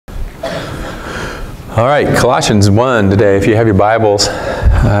All right, Colossians 1 today. If you have your Bibles,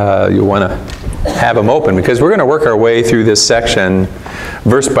 you'll want to have them open because we're going to work our way through this section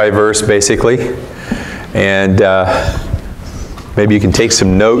verse by verse, basically. And maybe you can take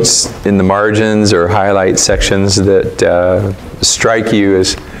some notes in the margins or highlight sections that strike you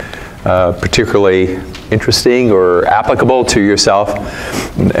as particularly interesting or applicable to yourself.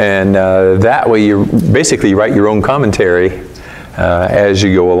 And that way you basically write your own commentary as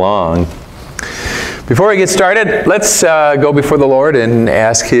you go along. Before we get started, let's go before the Lord and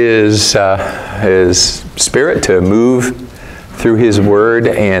ask His Spirit to move through His Word,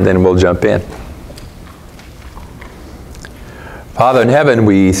 and then we'll jump in. Father in heaven,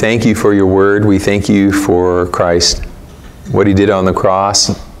 we thank You for Your Word. We thank You for Christ, what He did on the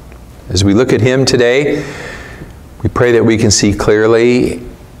cross. As we look at Him today, we pray that we can see clearly.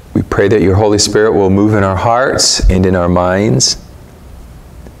 We pray that Your Holy Spirit will move in our hearts and in our minds.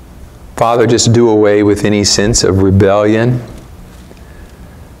 Father, just do away with any sense of rebellion.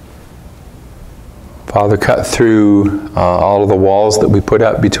 Father, cut through all of the walls that we put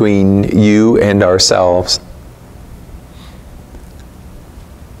up between You and ourselves,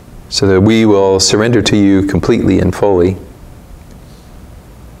 so that we will surrender to You completely and fully.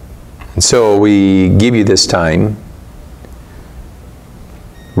 And so we give You this time,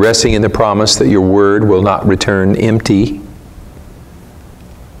 resting in the promise that Your Word will not return empty.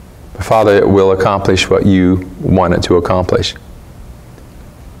 Father, it will accomplish what You want it to accomplish.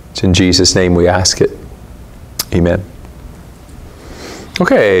 It's in Jesus' name we ask it. Amen.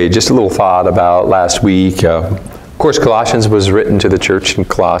 Okay, just a little thought about last week. Of course, Colossians was written to the church in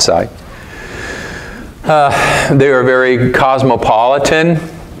Colossae. They are very cosmopolitan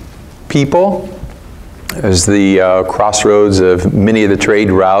people. It was the crossroads of many of the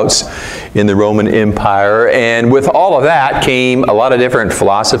trade routes in the Roman Empire. And with all of that came a lot of different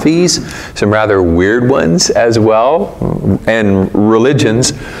philosophies, some rather weird ones as well, and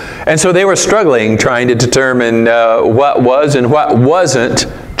religions. And so they were struggling trying to determine what was and what wasn't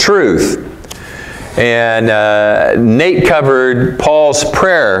truth. And Nate covered Paul's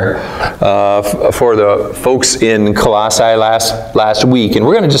prayer for the folks in Colossae last week. And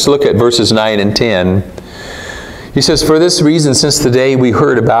we're going to just look at verses 9 and 10. He says, "For this reason, since the day we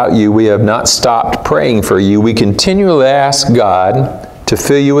heard about you, we have not stopped praying for you. We continually ask God to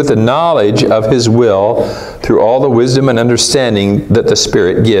fill you with the knowledge of His will through all the wisdom and understanding that the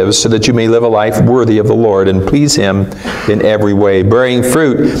Spirit gives, so that you may live a life worthy of the Lord and please Him in every way, bearing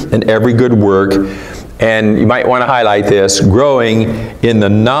fruit in every good work." And you might want to highlight this, growing in the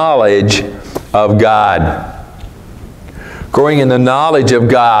knowledge of God. Growing in the knowledge of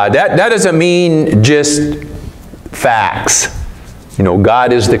God. That doesn't mean just facts. You know,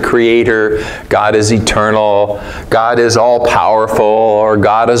 God is the Creator, God is eternal, God is all-powerful, or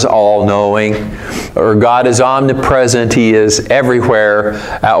God is all-knowing, or God is omnipresent, He is everywhere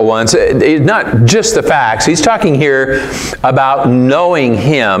at once. It's not just the facts. He's talking here about knowing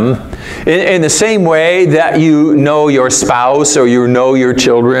Him in the same way that you know your spouse, or you know your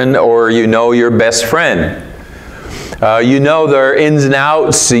children, or you know your best friend. You know their ins and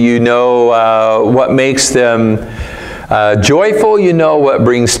outs, you know what makes them joyful, you know what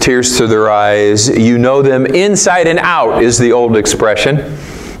brings tears to their eyes, you know them inside and out, is the old expression.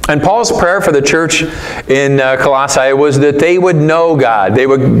 And Paul's prayer for the church in Colossae was that they would know God, they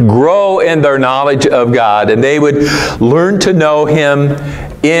would grow in their knowledge of God, and they would learn to know Him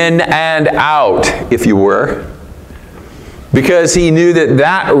in and out, if you were. Because he knew that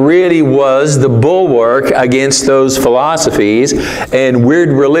that really was the bulwark against those philosophies and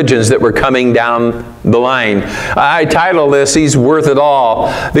weird religions that were coming down the line. I title this, He's Worth It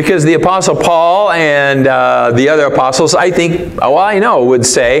All, because the Apostle Paul and the other apostles, I think, well, I know, would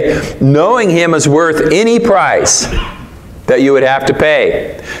say, knowing Him is worth any price that you would have to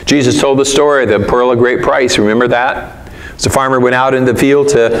pay. Jesus told the story, the pearl of great price. Remember that? So the farmer went out in the field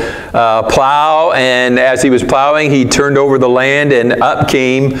to plow, and as he was plowing, he turned over the land, and up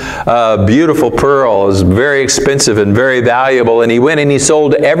came a beautiful pearl. It was very expensive and very valuable, and he went and he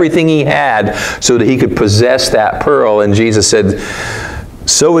sold everything he had so that he could possess that pearl. And Jesus said,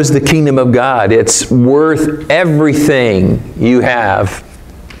 so is the kingdom of God. It's worth everything you have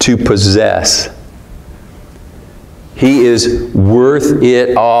to possess. He is worth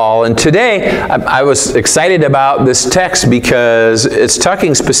it all. And today, I was excited about this text because it's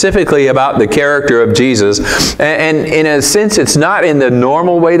talking specifically about the character of Jesus. And in a sense, it's not in the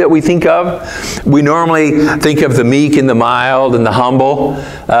normal way that we think of. We normally think of the meek and the mild and the humble.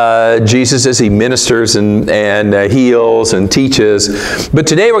 Jesus as He ministers and heals and teaches. But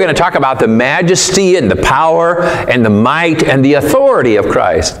today we're going to talk about the majesty and the power and the might and the authority of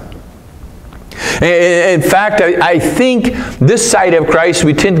Christ. In fact, I think this side of Christ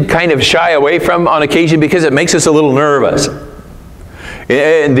we tend to kind of shy away from on occasion because it makes us a little nervous.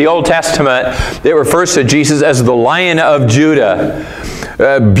 In the Old Testament, it refers to Jesus as the Lion of Judah.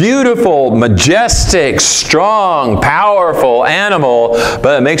 A beautiful, majestic, strong, powerful animal,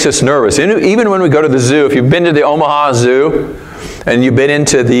 but it makes us nervous. Even when we go to the zoo, if you've been to the Omaha Zoo and you've been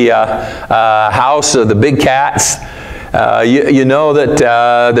into the house of the big cats, you know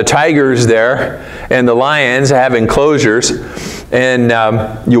that the tigers there and the lions have enclosures, and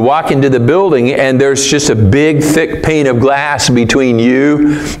you walk into the building and there's just a big thick pane of glass between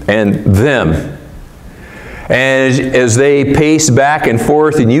you and them. And as they pace back and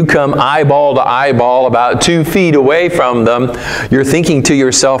forth and you come eyeball to eyeball about 2 feet away from them, you're thinking to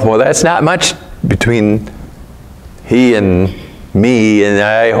yourself, well, that's not much between he and me, and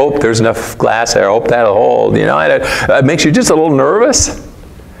I hope there's enough glass there. I hope that'll hold. You know, it makes you just a little nervous.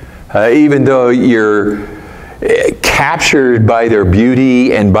 Even though you're captured by their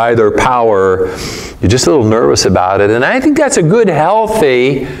beauty and by their power, you're just a little nervous about it. And I think that's a good,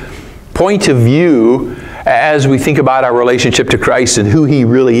 healthy point of view as we think about our relationship to Christ and who He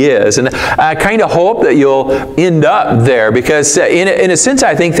really is. And I kind of hope that you'll end up there, because in a sense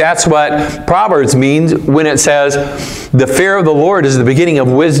I think that's what Proverbs means when it says, the fear of the Lord is the beginning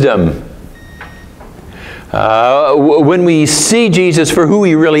of wisdom. When we see Jesus for who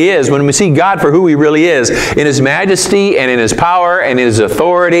He really is, when we see God for who He really is, in His majesty and in His power and in His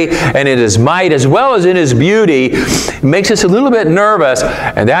authority and in His might, as well as in His beauty, it makes us a little bit nervous,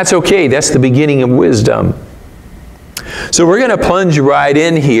 and that's okay. That's the beginning of wisdom. So we're going to plunge right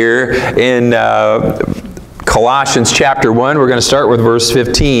in here in Colossians chapter 1. We're going to start with verse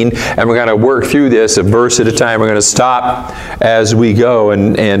 15, and we're going to work through this a verse at a time. We're going to stop as we go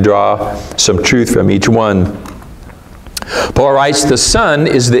and draw some truth from each one. Paul writes, the Son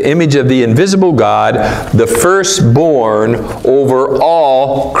is the image of the invisible God, the firstborn over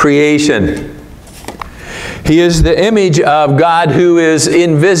all creation. He is the image of God who is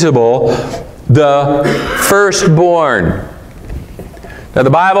invisible, the firstborn. Now, the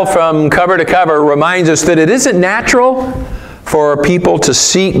Bible from cover to cover reminds us that it isn't natural for people to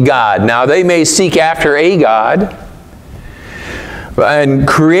seek God. Now, they may seek after a God and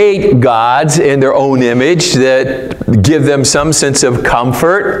create gods in their own image that give them some sense of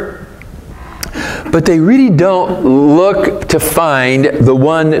comfort, but they really don't look to find the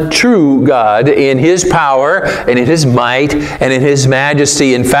one true God in His power and in His might and in His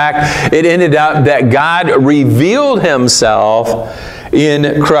majesty. In fact, it ended up that God revealed Himself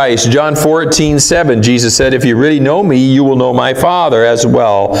in Christ. John 14:7, Jesus said, if you really know me, you will know my Father as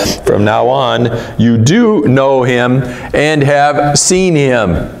well. From now on, you do know Him and have seen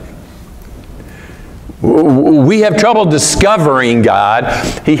Him. We have trouble discovering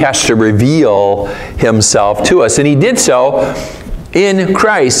God. He has to reveal Himself to us. And He did so in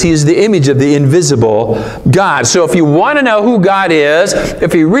Christ. He is the image of the invisible God. So if you want to know who God is,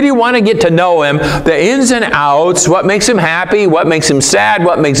 if you really want to get to know Him, the ins and outs, what makes Him happy, what makes Him sad,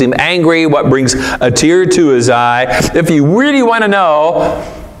 what makes Him angry, what brings a tear to His eye, if you really want to know,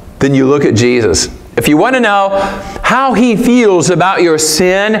 then you look at Jesus. If you want to know how He feels about your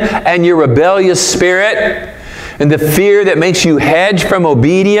sin and your rebellious spirit and the fear that makes you hedge from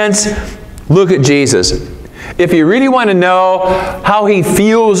obedience, look at Jesus. If you really want to know how He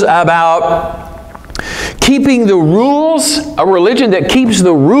feels about keeping the rules, a religion that keeps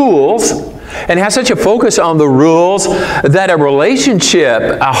the rules and has such a focus on the rules that a relationship,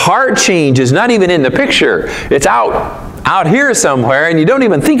 a heart change is not even in the picture. It's out here somewhere and you don't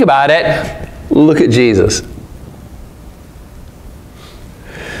even think about it. Look at Jesus.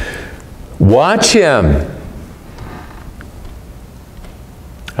 Watch Him.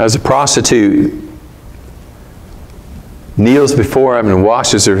 As a prostitute kneels before Him and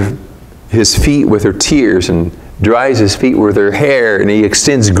washes His feet with her tears and dries His feet with her hair, and He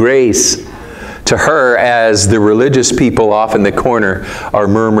extends grace to her as the religious people off in the corner are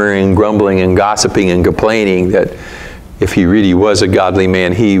murmuring, grumbling, and gossiping and complaining that if He really was a godly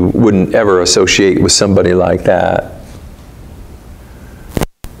man, He wouldn't ever associate with somebody like that.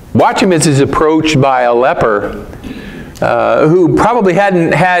 Watch Him as He's approached by a leper who probably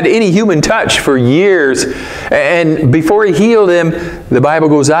hadn't had any human touch for years. And before He healed him, the Bible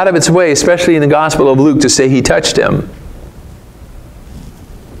goes out of its way, especially in the Gospel of Luke, to say He touched him.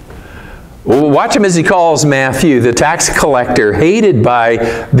 Watch Him as He calls Matthew, the tax collector, hated by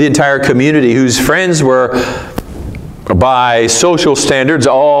the entire community, whose friends were, by social standards,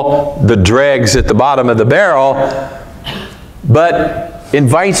 all the dregs at the bottom of the barrel, but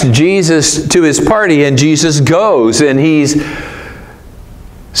invites Jesus to his party, and Jesus goes, and He's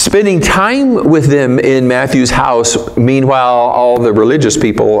spending time with them in Matthew's house. Meanwhile, all the religious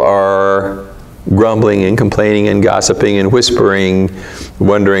people are grumbling and complaining and gossiping and whispering,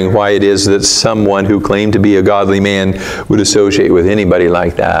 wondering why it is that someone who claimed to be a godly man would associate with anybody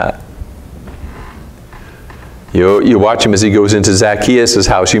like that. You watch him as he goes into Zacchaeus'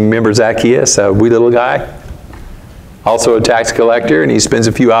 house. You remember Zacchaeus, a wee little guy? Also a tax collector, and he spends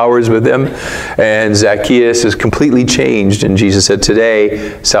a few hours with them. And Zacchaeus is completely changed. And Jesus said,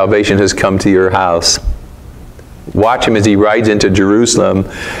 today, salvation has come to your house. Watch him as he rides into Jerusalem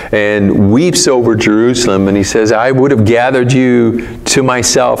and weeps over Jerusalem. And he says, I would have gathered you to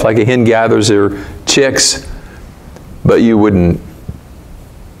myself like a hen gathers her chicks, but you wouldn't.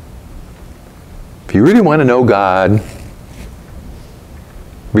 If you really want to know God,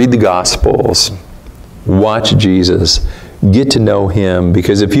 read the Gospels. Watch Jesus. Get to know Him.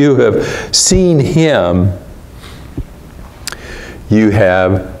 Because if you have seen Him, you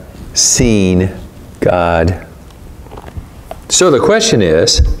have seen God. So the question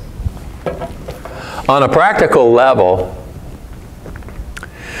is, on a practical level,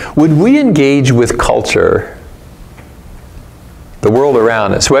 would we engage with culture, the world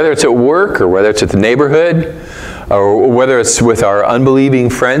around us, whether it's at work or whether it's at the neighborhood, or whether it's with our unbelieving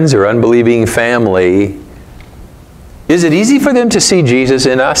friends or unbelieving family? Is it easy for them to see Jesus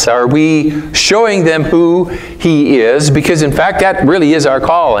in us? Are we showing them who He is? Because in fact, that really is our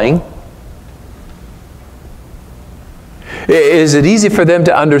calling. Is it easy for them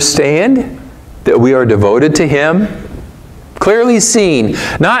to understand that we are devoted to Him? Clearly seen,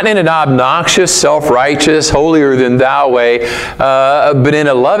 not in an obnoxious, self-righteous, holier-than-thou way, but in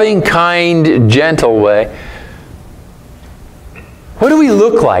a loving, kind, gentle way. What do we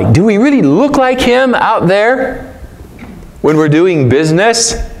look like? Do we really look like Him out there? When we're doing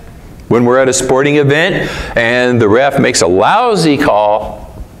business, when we're at a sporting event, and the ref makes a lousy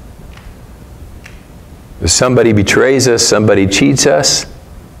call, somebody betrays us, somebody cheats us,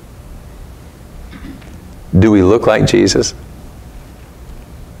 do we look like Jesus?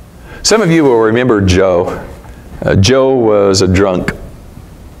 Some of you will remember Joe. Joe was a drunk.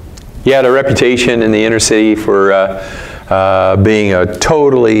 He had a reputation in the inner city for being a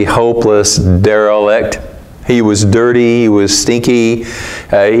totally hopeless derelict. He was dirty, he was stinky.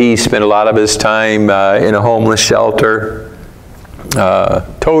 He spent a lot of his time in a homeless shelter.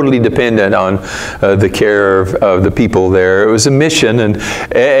 Totally dependent on the care of the people there. It was a mission, and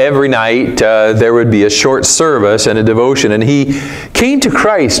every night there would be a short service and a devotion, and he came to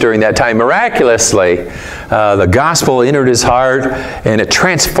Christ during that time miraculously. The gospel entered his heart, and it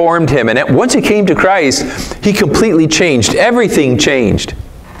transformed him, and once he came to Christ, he completely changed. Everything changed.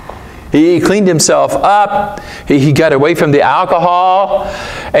 He cleaned himself up. He got away from the alcohol,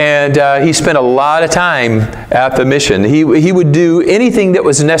 and he spent a lot of time at the mission. He would do anything that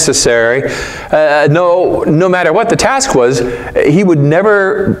was necessary. No matter what the task was, he would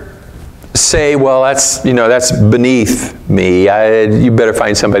never say, well, that's beneath me. You better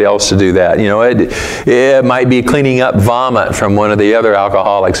find somebody else to do that. It might be cleaning up vomit from one of the other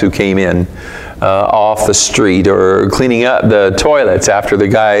alcoholics who came in off the street, or cleaning up the toilets after the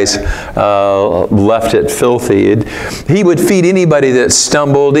guys left it filthy. He would feed anybody that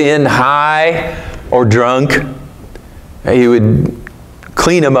stumbled in high or drunk. He would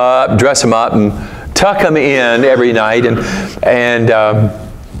clean them up, dress them up, and tuck them in every night. And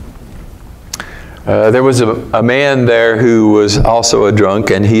there was a man there who was also a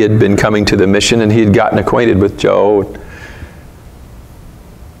drunk, and he had been coming to the mission, and he had gotten acquainted with Joe.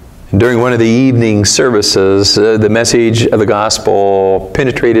 During one of the evening services, the message of the gospel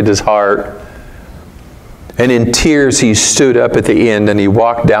penetrated his heart. And in tears, he stood up at the end, and he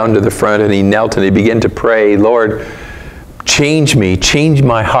walked down to the front, and he knelt, and he began to pray, Lord, change me, change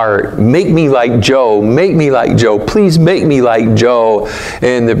my heart. Make me like Joe. Make me like Joe. Please make me like Joe.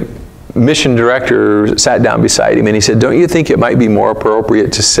 And the mission director sat down beside him, and he said, don't you think it might be more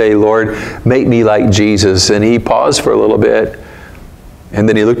appropriate to say, Lord, make me like Jesus? And he paused for a little bit. And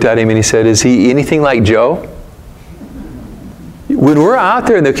then he looked at him and he said, is he anything like Joe? When we're out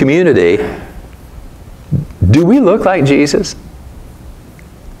there in the community, do we look like Jesus?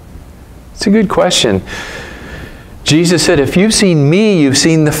 It's a good question. Jesus said, if you've seen me, you've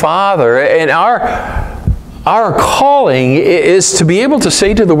seen the Father. And our calling is to be able to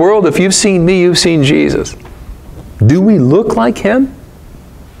say to the world, if you've seen me, you've seen Jesus. Do we look like Him?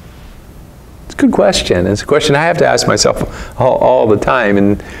 It's a good question. It's a question I have to ask myself all the time.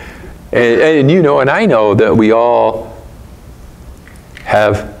 And I know that we all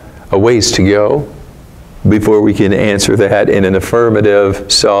have a ways to go before we can answer that in an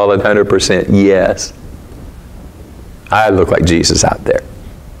affirmative, solid, 100% yes. I look like Jesus out there.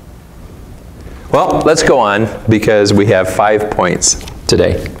 Well, let's go on because we have 5 points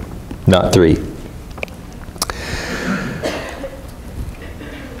today, not 3.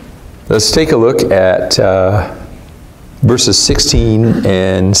 Let's take a look at verses 16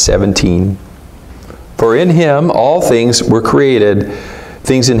 and 17. For in him all things were created,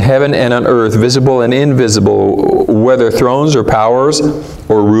 things in heaven and on earth, visible and invisible, whether thrones or powers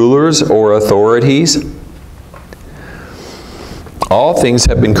or rulers or authorities. All things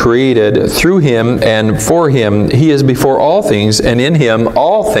have been created through him and for him. He is before all things, and in him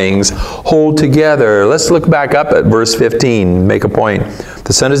all things hold together. Let's look back up at verse 15, make a point.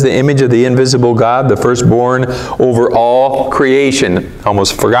 The Son is the image of the invisible God, the firstborn over all creation.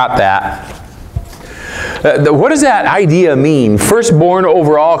 Almost forgot that. What does that idea mean? Firstborn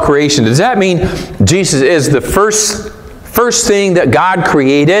over all creation. Does that mean Jesus is the first thing that God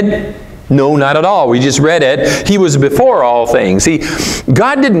created? No, not at all. We just read it. He was before all things.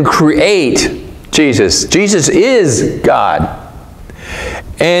 God didn't create Jesus. Jesus is God.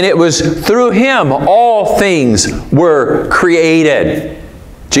 And it was through him all things were created.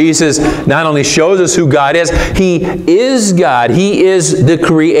 Jesus not only shows us who God is, he is God. He is the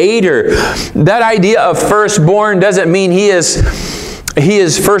creator. That idea of firstborn doesn't mean he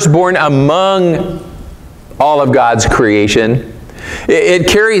is firstborn among all of God's creation. It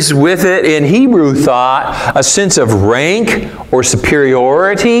carries with it, in Hebrew thought, a sense of rank or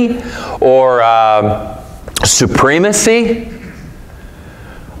superiority or supremacy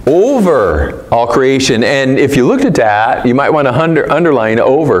over all creation. And if you looked at that, you might want to underline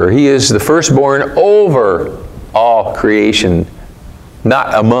over. He is the firstborn over all creation,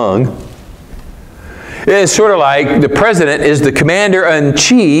 not among. It's sort of like the president is the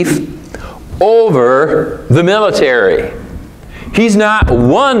commander-in-chief over the military. He's not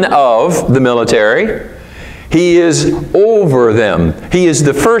one of the military. He is over them. He is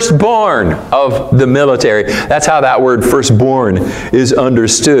the firstborn of the military. That's how that word firstborn is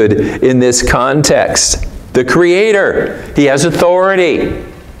understood in this context. The Creator. He has authority.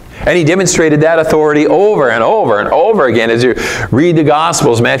 And he demonstrated that authority over and over and over again. As you read the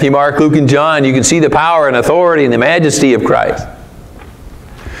Gospels, Matthew, Mark, Luke, and John, you can see the power and authority and the majesty of Christ.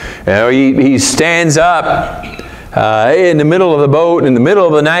 You know, he stands up in the middle of the boat, in the middle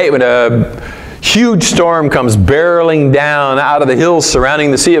of the night, when a huge storm comes barreling down out of the hills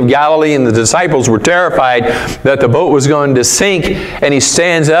surrounding the Sea of Galilee, and the disciples were terrified that the boat was going to sink. And he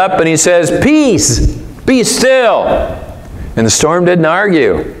stands up and he says, "Peace, be still." And the storm didn't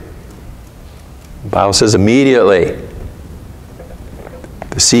argue. The Bible says immediately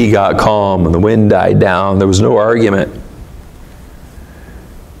the sea got calm and the wind died down. There was no argument.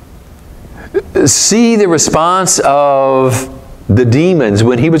 See the response of the demons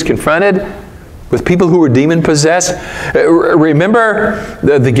when he was confronted with people who were demon-possessed. Remember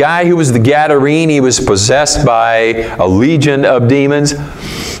the guy who was the Gadarene? He was possessed by a legion of demons.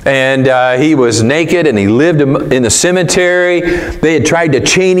 And he was naked and he lived in the cemetery. They had tried to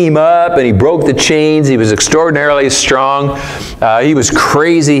chain him up and he broke the chains. He was extraordinarily strong. He was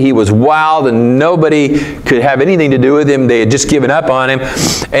crazy. He was wild and nobody could have anything to do with him. They had just given up on him.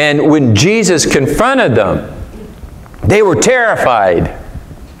 And when Jesus confronted them, they were terrified.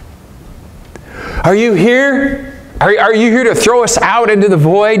 "Are you here? Are you here to throw us out into the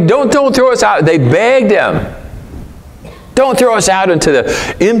void? Don't throw us out." They begged him. "Don't throw us out into the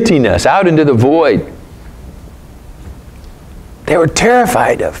emptiness, out into the void." They were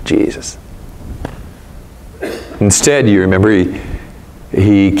terrified of Jesus. Instead, you remember,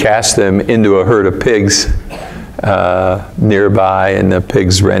 he cast them into a herd of pigs nearby, and the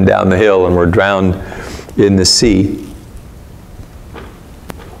pigs ran down the hill and were drowned in the sea.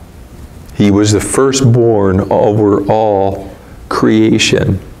 He was the firstborn over all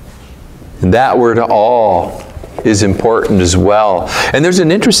creation. And that word "all" is important as well. And there's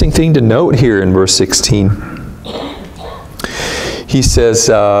an interesting thing to note here in verse 16. He says,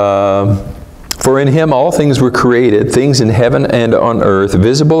 "For in him all things were created, things in heaven and on earth,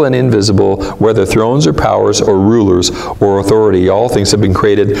 visible and invisible, whether thrones or powers or rulers or authority. All things have been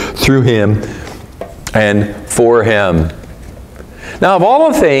created through him and for him." Now, of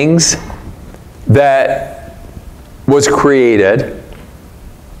all the things that was created,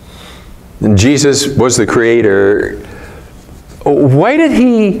 and Jesus was the creator, why did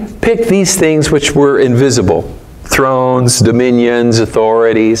he pick these things which were invisible? Thrones, dominions,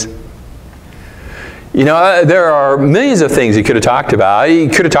 authorities. You know, there are millions of things he could have talked about. He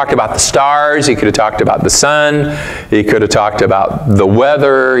could have talked about the stars. He could have talked about the sun. He could have talked about the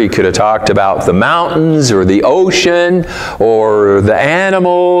weather. He could have talked about the mountains or the ocean or the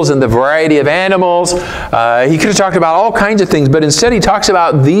animals and the variety of animals. He could have talked about all kinds of things, but instead he talks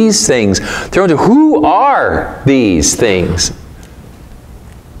about these things. Who are these things?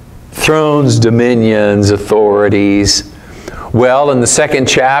 Thrones, dominions, authorities. Well, in the second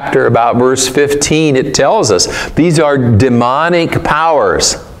chapter, about verse 15, it tells us these are demonic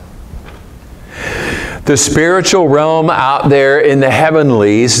powers. The spiritual realm out there in the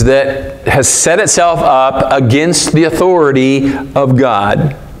heavenlies that has set itself up against the authority of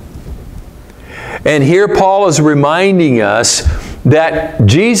God. And here Paul is reminding us that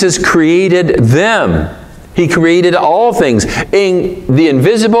Jesus created them. He created all things, in the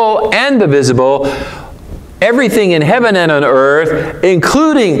invisible and the visible, everything in heaven and on earth,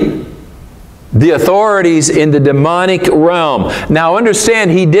 including the authorities in the demonic realm. Now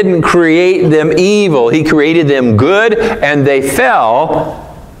understand, he didn't create them evil. He created them good, and they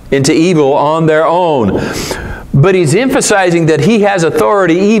fell into evil on their own. But he's emphasizing that he has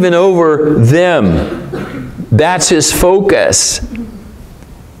authority even over them. That's his focus.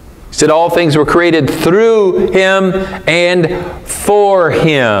 He said all things were created through him and for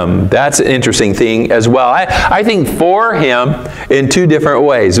him. That's an interesting thing as well. I think for him in two different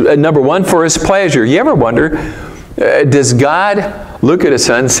ways. Number one, for his pleasure. You ever wonder, does God look at a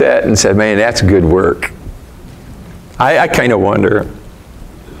sunset and say, man, that's good work? I kind of wonder.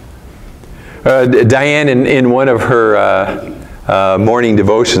 Diane, in one of her morning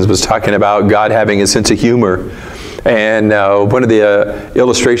devotions, was talking about God having a sense of humor. And one of the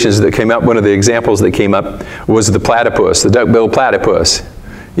illustrations that came up, one of the examples that came up was the platypus, the duck-billed platypus.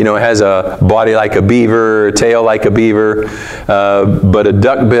 You know, it has a body like a beaver, a tail like a beaver, but a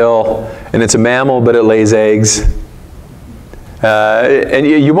duck bill, and it's a mammal, but it lays eggs. And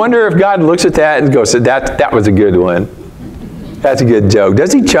you wonder if God looks at that and goes, that was a good one. That's a good joke.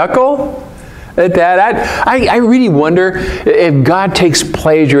 Does he chuckle at that? I really wonder if God takes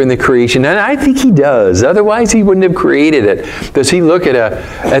pleasure in the creation, and I think he does. Otherwise, he wouldn't have created it. Does he look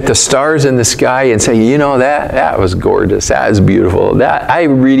at the stars in the sky and say, you know, that was gorgeous, that was beautiful,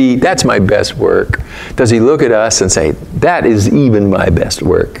 that's my best work? Does he look at us and say, that is even my best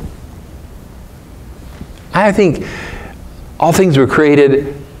work? I think all things were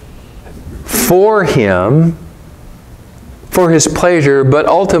created for him, for his pleasure, but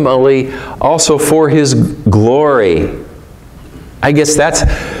ultimately also for his glory. I guess that's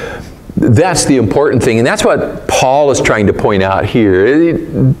the important thing, and that's what Paul is trying to point out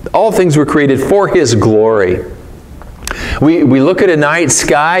here. All things were created for his glory. We look at a night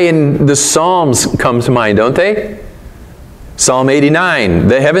sky and the Psalms come to mind, don't they? Psalm 89,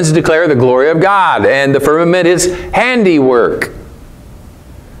 the heavens declare the glory of God, and the firmament his handiwork.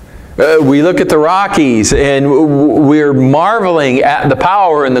 We look at the Rockies and we're marveling at the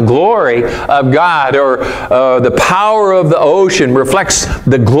power and the glory of God, or the power of the ocean reflects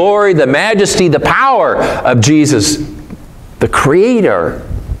the glory, the majesty, the power of Jesus, the Creator.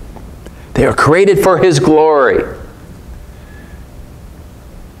 They are created for his glory.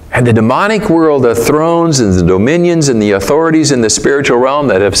 And the demonic world, the thrones and the dominions and the authorities in the spiritual realm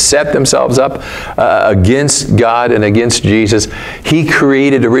that have set themselves up against God and against Jesus, he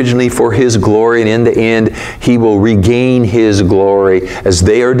created originally for his glory, and in the end, he will regain his glory as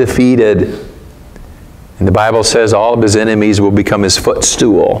they are defeated. And the Bible says all of his enemies will become his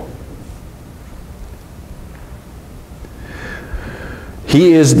footstool.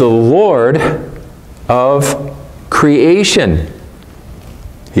 He is the Lord of creation.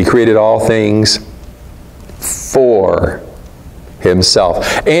 He created all things for himself.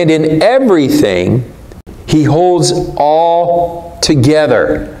 And in everything, he holds all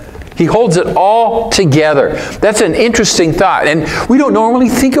together. He holds it all together. That's an interesting thought. And we don't normally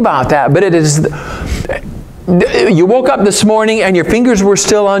think about that, but it is. You woke up this morning and your fingers were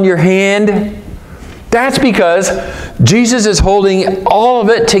still on your hand. That's because Jesus is holding all of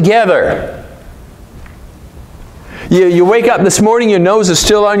it together. You wake up this morning, your nose is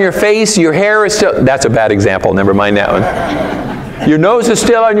still on your face, your hair is still... That's a bad example, never mind that one. Your nose is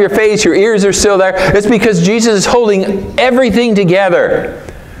still on your face, your ears are still there. It's because Jesus is holding everything together.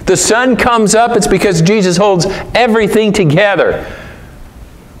 The sun comes up, it's because Jesus holds everything together.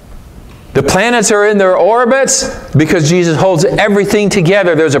 The planets are in their orbits because Jesus holds everything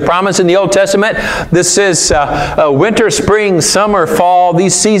together. There's a promise in the Old Testament that says winter, spring, summer, fall,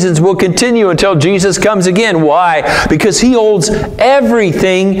 these seasons will continue until Jesus comes again. Why? Because he holds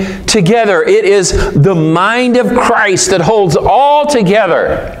everything together. It is the mind of Christ that holds all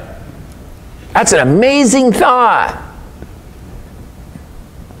together. That's an amazing thought.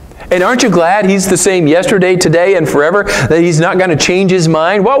 And aren't you glad He's the same yesterday, today, and forever? That He's not going to change His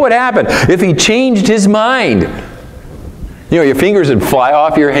mind? What would happen if He changed His mind? You know, your fingers would fly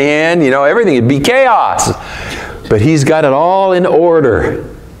off your hand. You know, everything would be chaos. But He's got it all in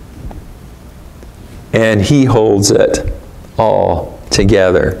order. And He holds it all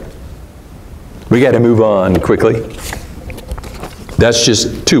together. We got to move on quickly. That's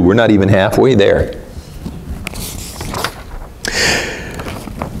just 2. We're not even halfway there.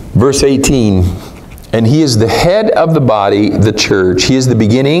 Verse 18, and He is the head of the body, the church. He is the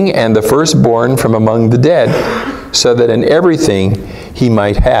beginning and the firstborn from among the dead, so that in everything He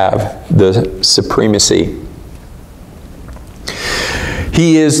might have the supremacy.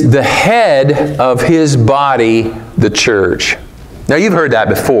 He is the head of His body, the church. Now you've heard that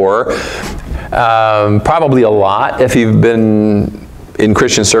before, probably a lot if you've been in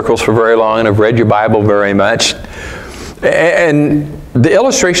Christian circles for very long and have read your Bible very much. And the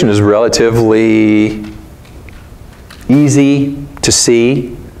illustration is relatively easy to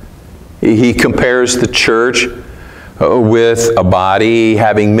see. He compares the church with a body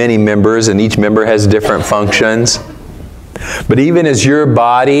having many members, and each member has different functions. But even as your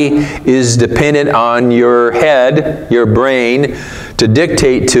body is dependent on your head, your brain, to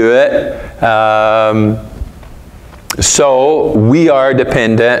dictate to it, so we are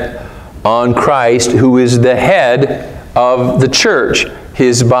dependent on Christ, who is the head of the church,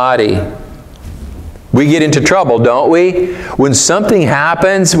 His body. We get into trouble, don't we? When something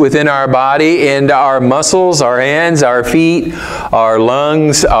happens within our body and our muscles, our hands, our feet, our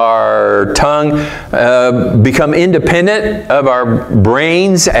lungs, our tongue become independent of our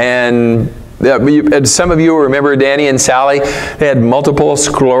brains. And some of you remember Danny and Sally, they had multiple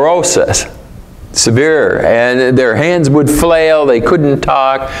sclerosis. Severe, and their hands would flail, they couldn't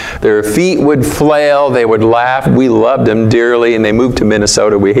talk, their feet would flail, they would laugh. We loved them dearly, and they moved to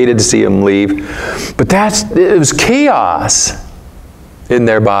Minnesota. We hated to see them leave. But it was chaos in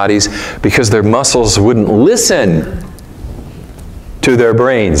their bodies because their muscles wouldn't listen to their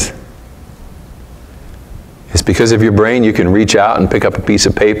brains. It's because of your brain you can reach out and pick up a piece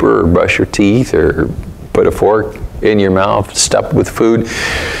of paper or brush your teeth or put a fork in your mouth stuffed with food.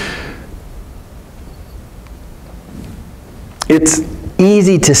 It's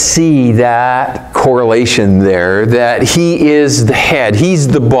easy to see that correlation there, that He is the head, He's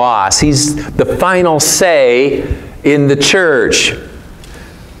the boss, He's the final say in the church.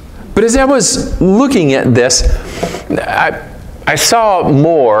 But as I was looking at this, I saw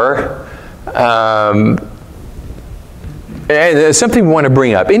more, and something we want to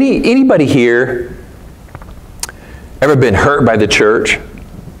bring up. Anybody here ever been hurt by the church?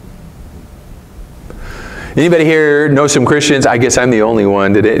 Anybody here know some Christians? I guess I'm the only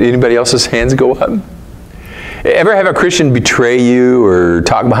one. Did anybody else's hands go up? Ever have a Christian betray you or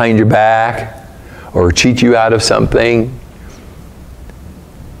talk behind your back or cheat you out of something?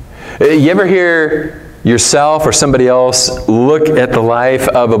 You ever hear yourself or somebody else look at the life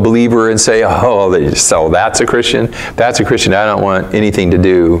of a believer and say, oh, so that's a Christian? That's a Christian. I don't want anything to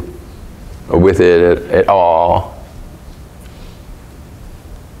do with it at all.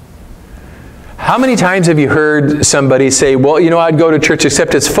 How many times have you heard somebody say, well, you know, I'd go to church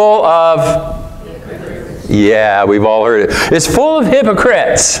except it's full of... hypocrites. Yeah, we've all heard it. It's full of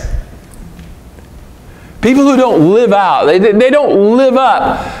hypocrites. People who don't live out. They don't live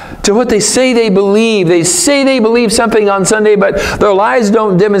up to what they say they believe. They say they believe something on Sunday, but their lives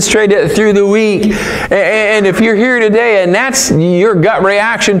don't demonstrate it through the week. And if you're here today and that's your gut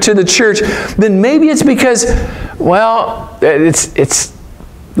reaction to the church, then maybe it's because, well,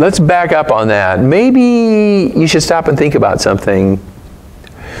 let's back up on that. Maybe you should stop and think about something.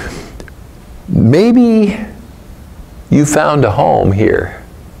 Maybe you found a home here.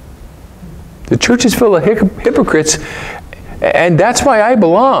 The church is full of hypocrites, and that's why I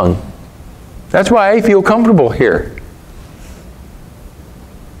belong. That's why I feel comfortable here.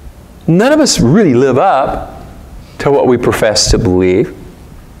 None of us really live up to what we profess to believe.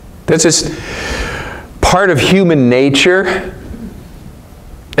 That's just part of human nature.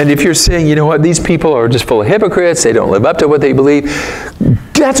 And if you're saying, you know what, these people are just full of hypocrites, they don't live up to what they believe,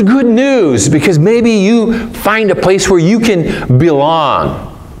 that's good news, because maybe you find a place where you can belong.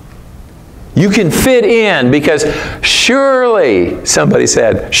 You can fit in, because surely, somebody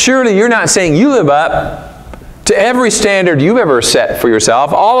said, surely you're not saying you live up to every standard you've ever set for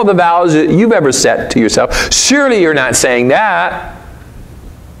yourself, all of the vows that you've ever set to yourself. Surely you're not saying that.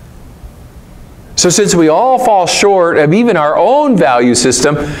 So since we all fall short of even our own value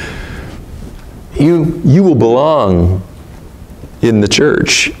system, you will belong in the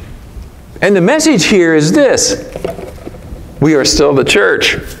church. And the message here is this: we are still the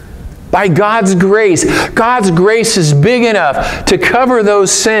church. By God's grace. God's grace is big enough to cover those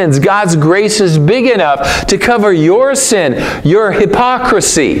sins. God's grace is big enough to cover your sin, your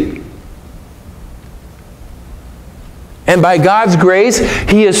hypocrisy. And by God's grace,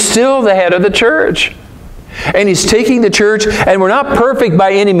 He is still the head of the church. And He's taking the church, and we're not perfect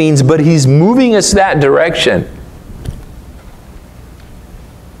by any means, but He's moving us that direction.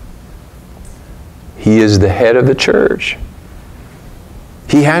 He is the head of the church.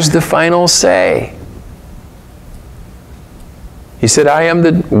 He has the final say. He said, I am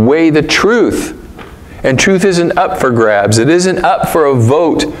the way, the truth. And truth isn't up for grabs. It isn't up for a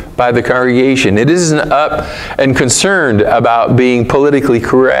vote by the congregation. It isn't up and concerned about being politically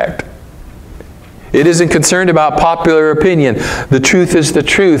correct. It isn't concerned about popular opinion. The truth is the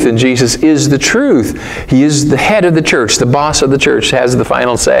truth, and Jesus is the truth. He is the head of the church. The boss of the church has the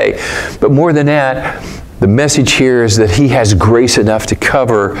final say. But more than that, the message here is that He has grace enough to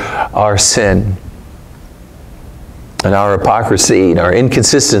cover our sin and our hypocrisy and our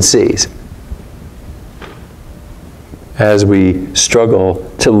inconsistencies as we struggle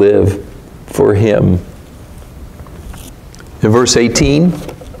to live for Him. In verse 18,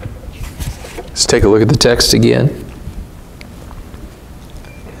 let's take a look at the text again.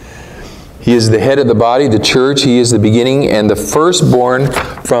 He is the head of the body, the church. He is the beginning and the firstborn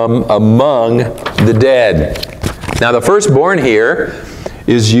from among the dead. Now, the firstborn here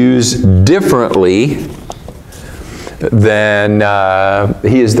is used differently than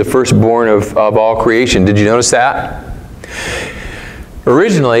He is the firstborn of all creation. Did you notice that?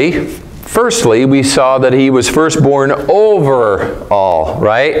 Originally, firstly, we saw that He was firstborn over all,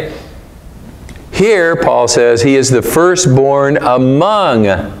 right? Here, Paul says He is the firstborn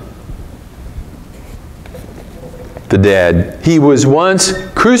among the dead. He was once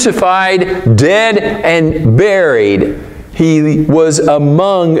crucified, dead, and buried. He was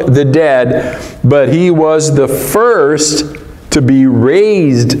among the dead, but He was the first to be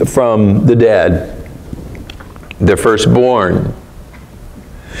raised from the dead, the firstborn.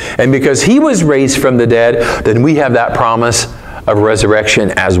 And because He was raised from the dead, then we have that promise of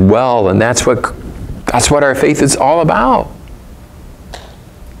resurrection as well, and that's what our faith is all about.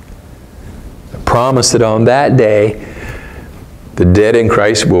 Promise that on that day, the dead in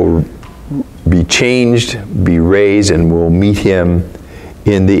Christ will be changed, be raised, and will meet Him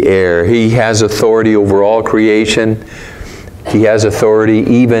in the air. He has authority over all creation. He has authority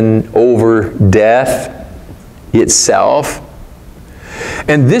even over death itself.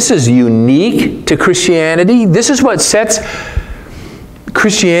 And this is unique to Christianity. This is what sets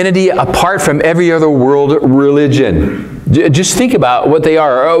Christianity apart from every other world religion. Just think about what they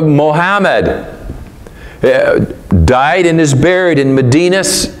are. Oh, Muhammad died and is buried in Medina,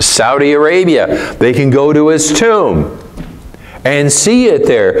 Saudi Arabia. They can go to his tomb and see it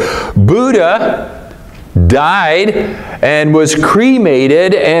there. Buddha died and was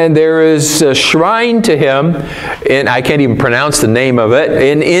cremated, and there is a shrine to him, and I can't even pronounce the name of it,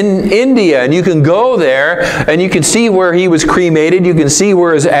 in India. And you can go there and you can see where he was cremated. You can see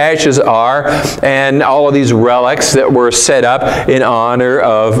where his ashes are and all of these relics that were set up in honor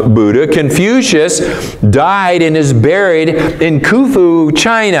of Buddha. Confucius died and is buried in Khufu,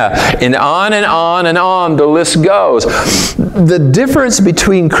 China, and on and on and on the list goes. The difference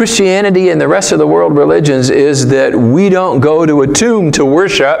between Christianity and the rest of the world religions is that we don't go to a tomb to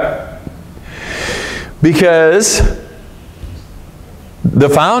worship, because the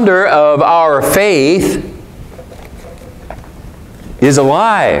founder of our faith is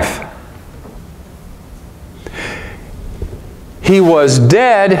alive. He was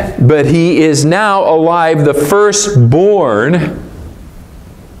dead, but He is now alive, the firstborn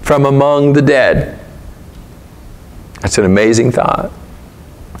from among the dead. That's an amazing thought.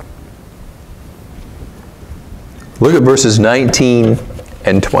 Look at verses 19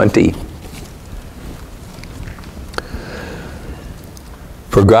 and 20.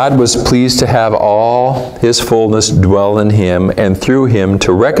 For God was pleased to have all His fullness dwell in Him, and through Him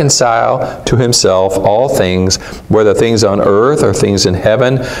to reconcile to Himself all things, whether things on earth or things in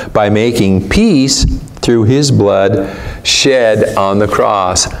heaven, by making peace through His blood shed on the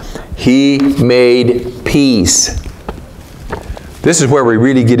cross. He made peace. This is where we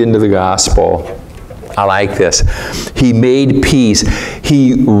really get into the gospel. I like this. He made peace.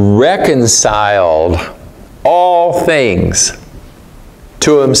 He reconciled all things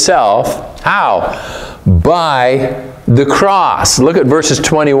to Himself. How? By the cross. Look at verses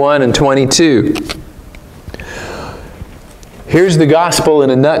 21 and 22. Here's the gospel in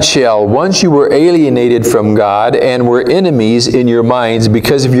a nutshell. Once you were alienated from God and were enemies in your minds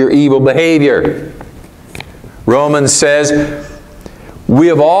because of your evil behavior. Romans says, we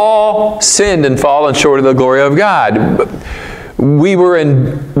have all sinned and fallen short of the glory of God. We were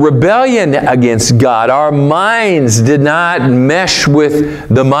in rebellion against God. Our minds did not mesh with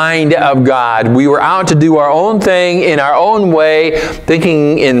the mind of God. We were out to do our own thing in our own way,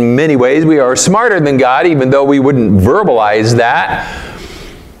 thinking in many ways we are smarter than God, even though we wouldn't verbalize that.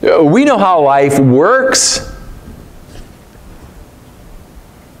 We know how life works.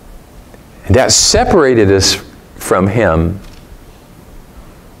 And that separated us from Him.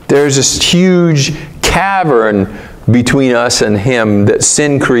 There's this huge cavern between us and Him that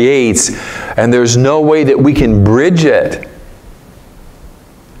sin creates, and there's no way that we can bridge it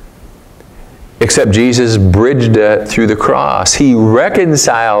except Jesus bridged it through the cross. He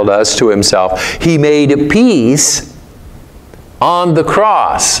reconciled us to Himself. He made peace on the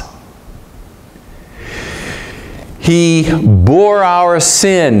cross. He bore our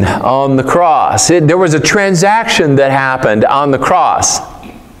sin on the cross. There was a transaction that happened on the cross.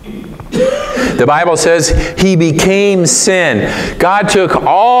 The Bible says He became sin. God took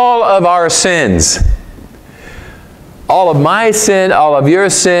all of our sins. All of my sin, all of your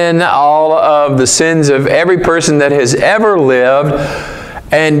sin, all of the sins of every person that has ever lived,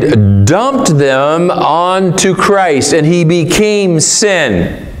 and dumped them onto Christ. And He became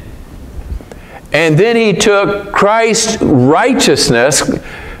sin. And then He took Christ's righteousness,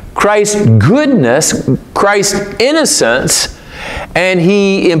 Christ's goodness, Christ's innocence, and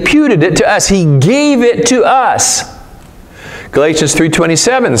He imputed it to us. He gave it to us. Galatians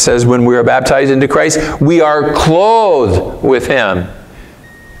 3:27 says when we are baptized into Christ, we are clothed with Him.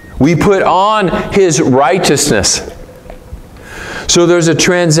 We put on His righteousness. So there's a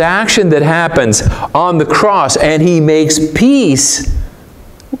transaction that happens on the cross, and He makes peace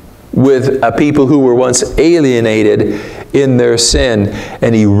with a people who were once alienated in their sin,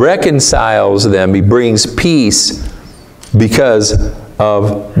 and He reconciles them. He brings peace because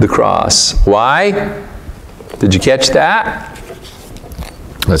of the cross. Why? Did you catch that?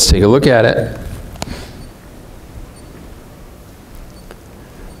 Let's take a look at it.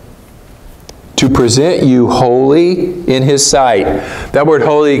 To present you holy in His sight. That word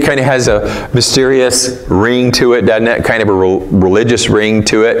holy kind of has a mysterious ring to it, doesn't it? Kind of a religious ring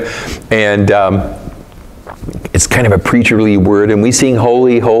to it. And it's kind of a preacherly word. And we sing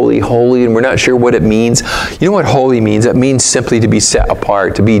holy, holy, holy, and we're not sure what it means. You know what holy means? It means simply to be set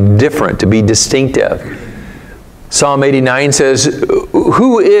apart, to be different, to be distinctive. Psalm 89 says,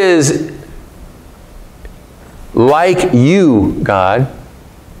 who is like you, God?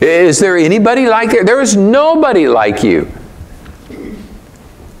 Is there anybody like you? There is nobody like you.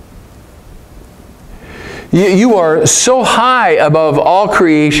 You are so high above all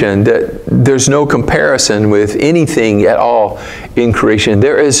creation that there's no comparison with anything at all in creation.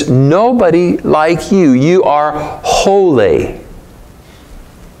 There is nobody like you. You are holy.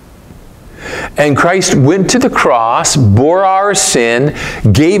 And Christ went to the cross, bore our sin,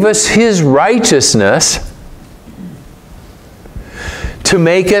 gave us His righteousness to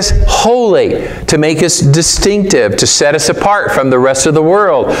make us holy, to make us distinctive, to set us apart from the rest of the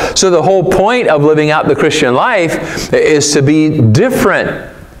world. So the whole point of living out the Christian life is to be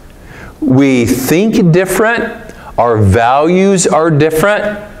different. We think different. Our values are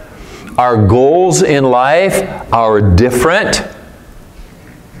different. Our goals in life are different.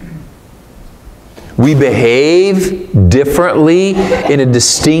 We behave differently in a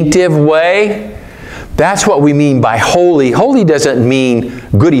distinctive way. That's what we mean by holy. Holy doesn't mean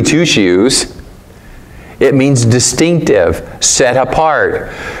goody two-shoes. It means distinctive, set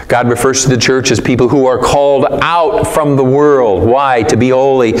apart. God refers to the church as people who are called out from the world. Why? To be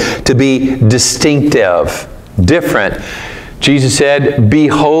holy, to be distinctive, different. Jesus said, be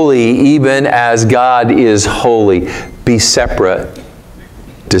holy even as God is holy. Be separate,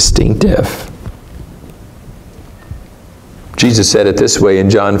 distinctive. Jesus said it this way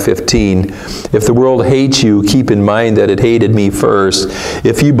in John 15, if the world hates you, keep in mind that it hated me first.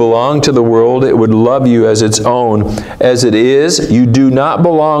 If you belong to the world, it would love you as its own. As it is, you do not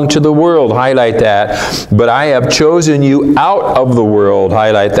belong to the world. Highlight that. But I have chosen you out of the world.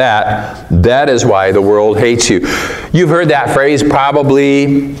 Highlight that. That is why the world hates you. You've heard that phrase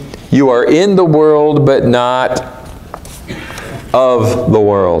probably. You are in the world, but not of the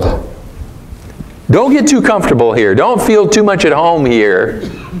world. Don't get too comfortable here. Don't feel too much at home here.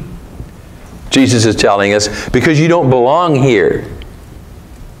 Jesus is telling us, because you don't belong here.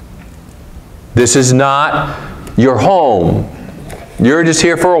 This is not your home. You're just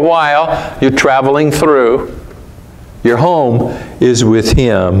here for a while. You're traveling through. Your home is with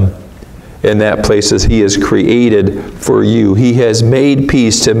Him in that place as He has created for you. He has made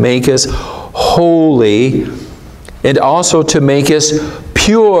peace to make us holy and also to make us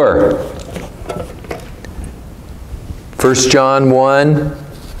pure. 1 John 1,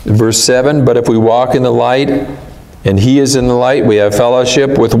 verse 7, but if we walk in the light, and He is in the light, we have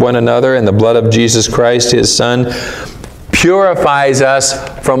fellowship with one another, and the blood of Jesus Christ, His Son, purifies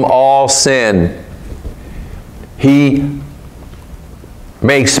us from all sin. He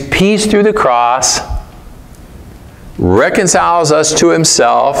makes peace through the cross, reconciles us to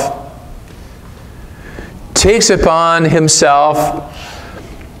Himself, takes upon Himself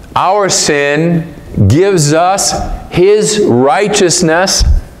our sin, gives us His righteousness,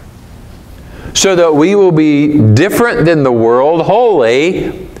 so that we will be different than the world,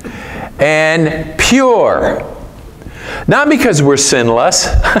 holy and pure. Not because we're sinless,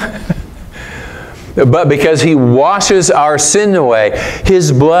 but because He washes our sin away.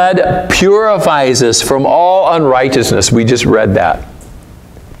 His blood purifies us from all unrighteousness. We just read that.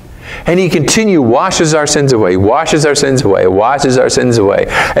 And He washes our sins away, washes our sins away, washes our sins away.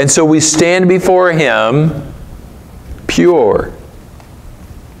 And so we stand before Him pure.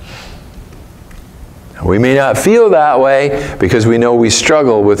 We may not feel that way because we know we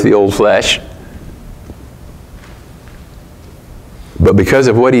struggle with the old flesh. But because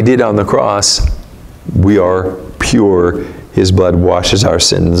of what He did on the cross, we are pure. His blood washes our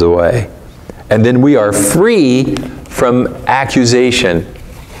sins away. And then we are free from accusation.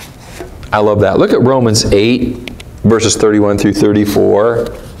 I love that. Look at Romans 8, verses 31 through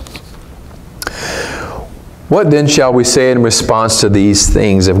 34. What then shall we say in response to these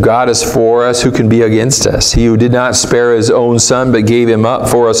things? If God is for us, who can be against us? He who did not spare His own Son, but gave Him up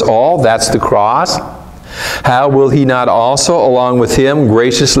for us all, that's the cross. How will He not also, along with Him,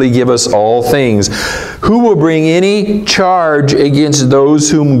 graciously give us all things? Who will bring any charge against those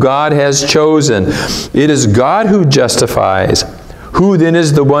whom God has chosen? It is God who justifies. Who then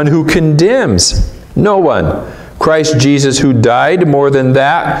is the one who condemns? No one. Christ Jesus, who died, more than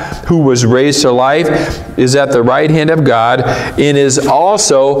that, who was raised to life, is at the right hand of God and is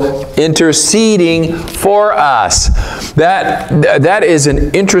also interceding for us. That is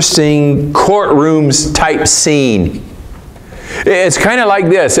an interesting courtrooms type scene. It's kind of like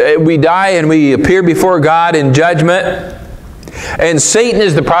this. We die and we appear before God in judgment. And Satan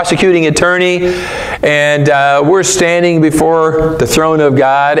is the prosecuting attorney, and we're standing before the throne of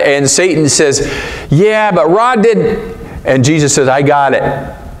God, and Satan says, yeah, but Rod didn't. And Jesus says, I got it.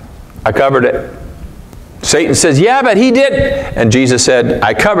 I covered it. Satan says, yeah, but he did. And Jesus said,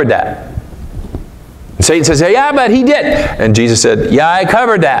 I covered that. And Satan says, yeah, but he did. And Jesus said, yeah, I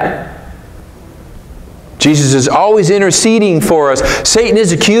covered that. Jesus is always interceding for us. Satan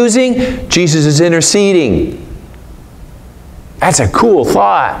is accusing, Jesus is interceding. That's a cool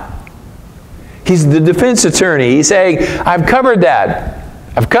thought. He's the defense attorney. He's saying, I've covered that.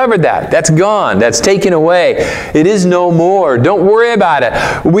 I've covered that. That's gone. That's taken away. It is no more. Don't worry about it.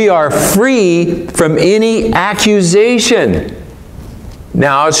 We are free from any accusation.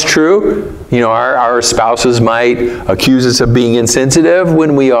 Now, it's true. You know, our spouses might accuse us of being insensitive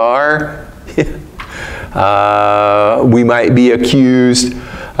when we are. We might be accused,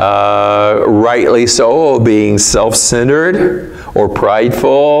 rightly so, of being self-centered or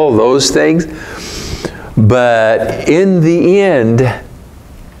prideful, those things. But in the end,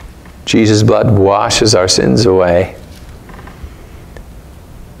 Jesus' blood washes our sins away.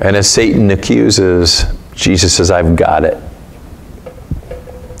 And as Satan accuses, Jesus says, I've got it.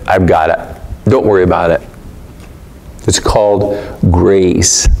 I've got it. Don't worry about it. It's called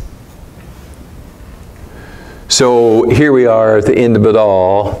grace. So here we are at the end of it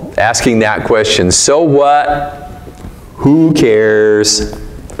all, asking that question, so what? Who cares?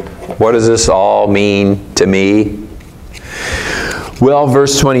 What does this all mean to me? Well,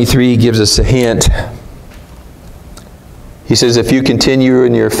 verse 23 gives us a hint. He says, if you continue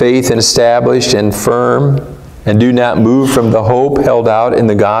in your faith and established and firm, and do not move from the hope held out in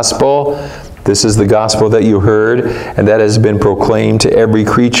the gospel, this is the gospel that you heard, and that has been proclaimed to every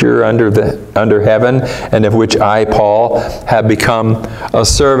creature under heaven, and of which I, Paul, have become a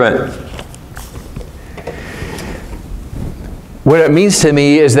servant. What it means to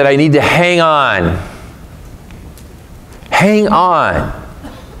me is that I need to hang on. Hang on.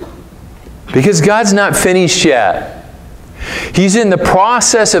 Because God's not finished yet. He's in the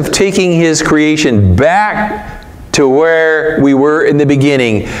process of taking His creation back to where we were in the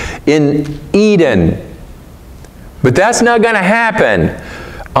beginning, in Eden. But that's not going to happen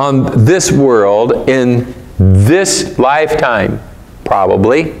on this world in this lifetime,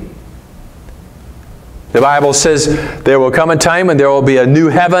 probably. The Bible says there will come a time when there will be a new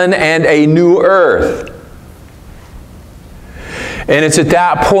heaven and a new earth. And it's at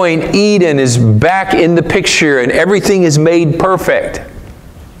that point Eden is back in the picture and everything is made perfect.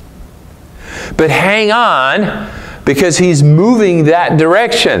 But hang on, because He's moving that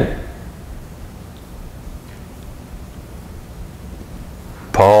direction.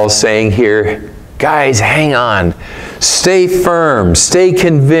 Paul's saying here, guys, hang on. Stay firm, stay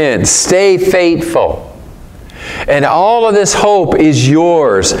convinced, stay faithful. And all of this hope is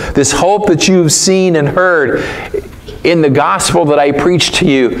yours. This hope that you've seen and heard in the gospel that I preached to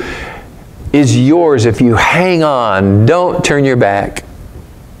you is yours if you hang on. Don't turn your back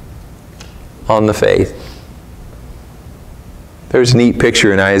on the faith. There's a neat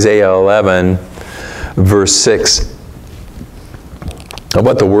picture in Isaiah 11, verse 6. Of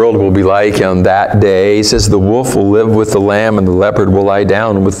what the world will be like on that day. He says, the wolf will live with the lamb, and the leopard will lie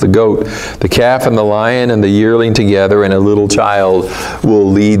down with the goat. The calf and the lion and the yearling together, and a little child will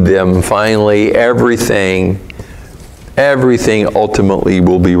lead them. Finally, everything ultimately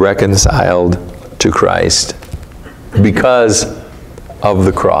will be reconciled to Christ because of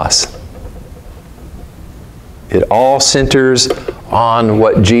the cross. It all centers on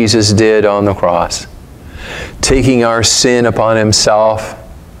what Jesus did on the cross. Taking our sin upon Himself,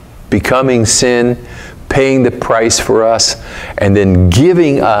 becoming sin, paying the price for us, and then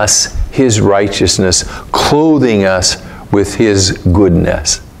giving us His righteousness, clothing us with His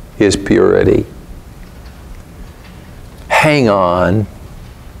goodness, His purity. Hang on.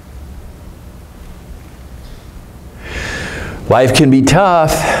 Life can be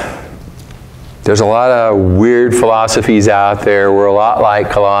tough. There's a lot of weird philosophies out there. We're a lot like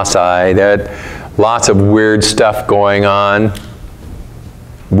Colossae. Lots of weird stuff going on.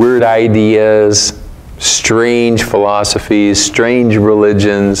 Weird ideas, strange philosophies, strange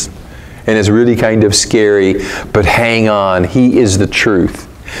religions. And it's really kind of scary. But hang on. He is the truth.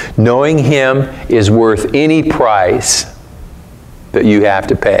 Knowing Him is worth any price that you have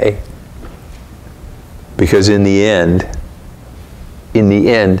to pay. Because in the end,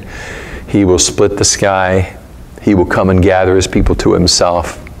 He will split the sky. He will come and gather His people to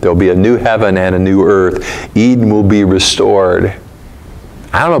Himself. There'll be a new heaven and a new earth. Eden will be restored.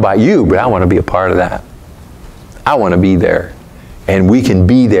 I don't know about you, but I want to be a part of that. I want to be there. And we can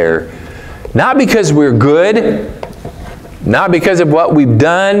be there. Not because we're good, not because of what we've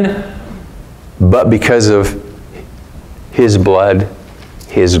done, but because of His blood,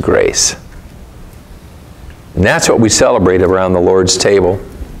 His grace. And that's what we celebrate around the Lord's table.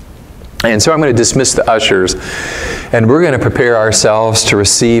 And so I'm going to dismiss the ushers, and we're going to prepare ourselves to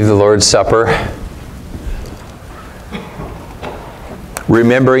receive the Lord's Supper,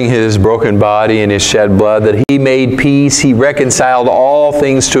 remembering His broken body and His shed blood, that He made peace. He reconciled all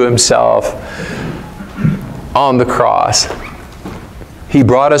things to Himself on the cross. He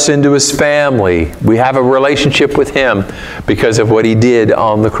brought us into His family. We have a relationship with Him because of what He did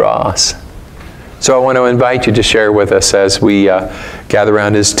on the cross. So I want to invite you to share with us as we gather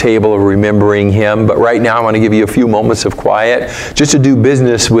around His table of remembering Him. But right now I want to give you a few moments of quiet just to do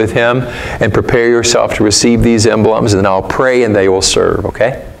business with Him and prepare yourself to receive these emblems, and then I'll pray and they will serve,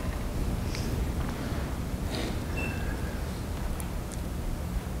 okay?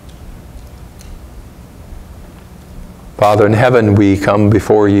 Father in heaven, we come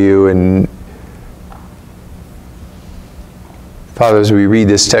before You, and Father, as we read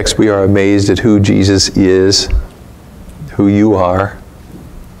this text, we are amazed at who Jesus is, who You are,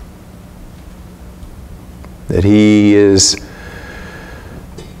 that He is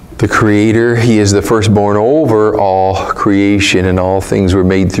the Creator. He is the firstborn over all creation, and all things were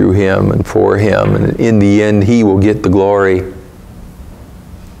made through Him and for Him. And in the end, He will get the glory.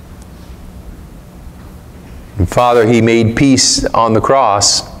 And Father, He made peace on the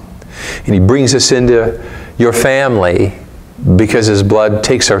cross, and He brings us into Your family, because His blood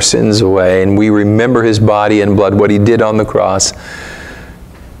takes our sins away, and we remember His body and blood, what He did on the cross,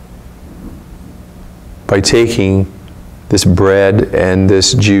 by taking this bread and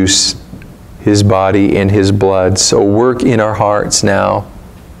this juice, His body and His blood. So work in our hearts now.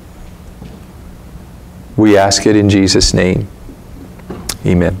 We ask it in Jesus' name.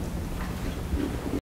 Amen.